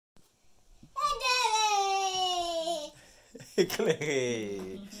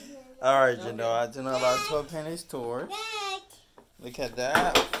Click. Alright, you know, I do know about 12 pennies tour. Look at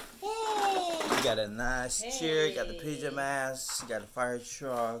that. You got a nice chair, you got the pajamas, you got a fire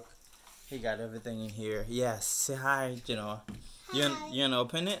truck. He got everything in here. Yes, say hi, you know. You wanna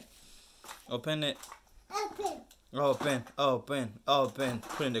open it? Open it. Open.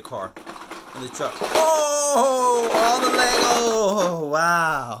 Put in the car. In the truck. Oh, all the Lego.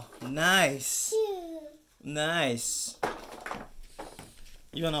 Wow. Nice. Nice.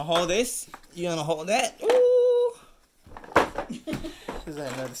 You wanna hold this? You wanna hold that? Ooh. Cause I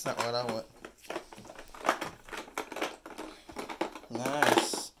know that's not what I want.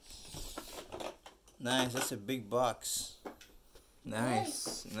 Nice. Nice. That's a big box.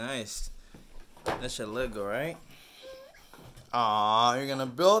 Nice. That's your Lego, right? Aw, you're gonna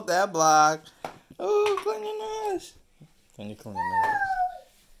build that block. Oh, clean your nose. Can you clean your nose?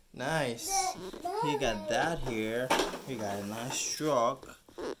 Nice. He got that here. He got a nice truck.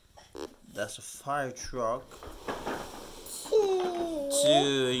 That's a fire truck.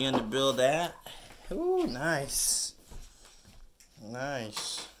 Two, you're gonna build that? Ooh, nice.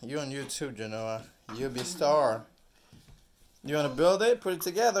 Nice. You on YouTube, Genoa. You'll be a star. You wanna build it? Put it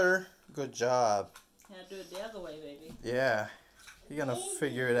together. Good job. Yeah, do it the other way, baby. Yeah. You're gonna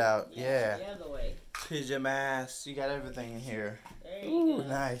figure it out. Yeah. The other way. Pajamas. You got everything in here. There you go.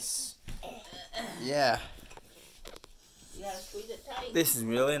 Nice. Yeah. You gotta squeeze it tight. This is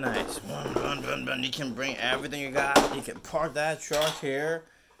really nice. You can bring everything you got. You can park that truck here.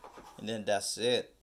 And then that's it.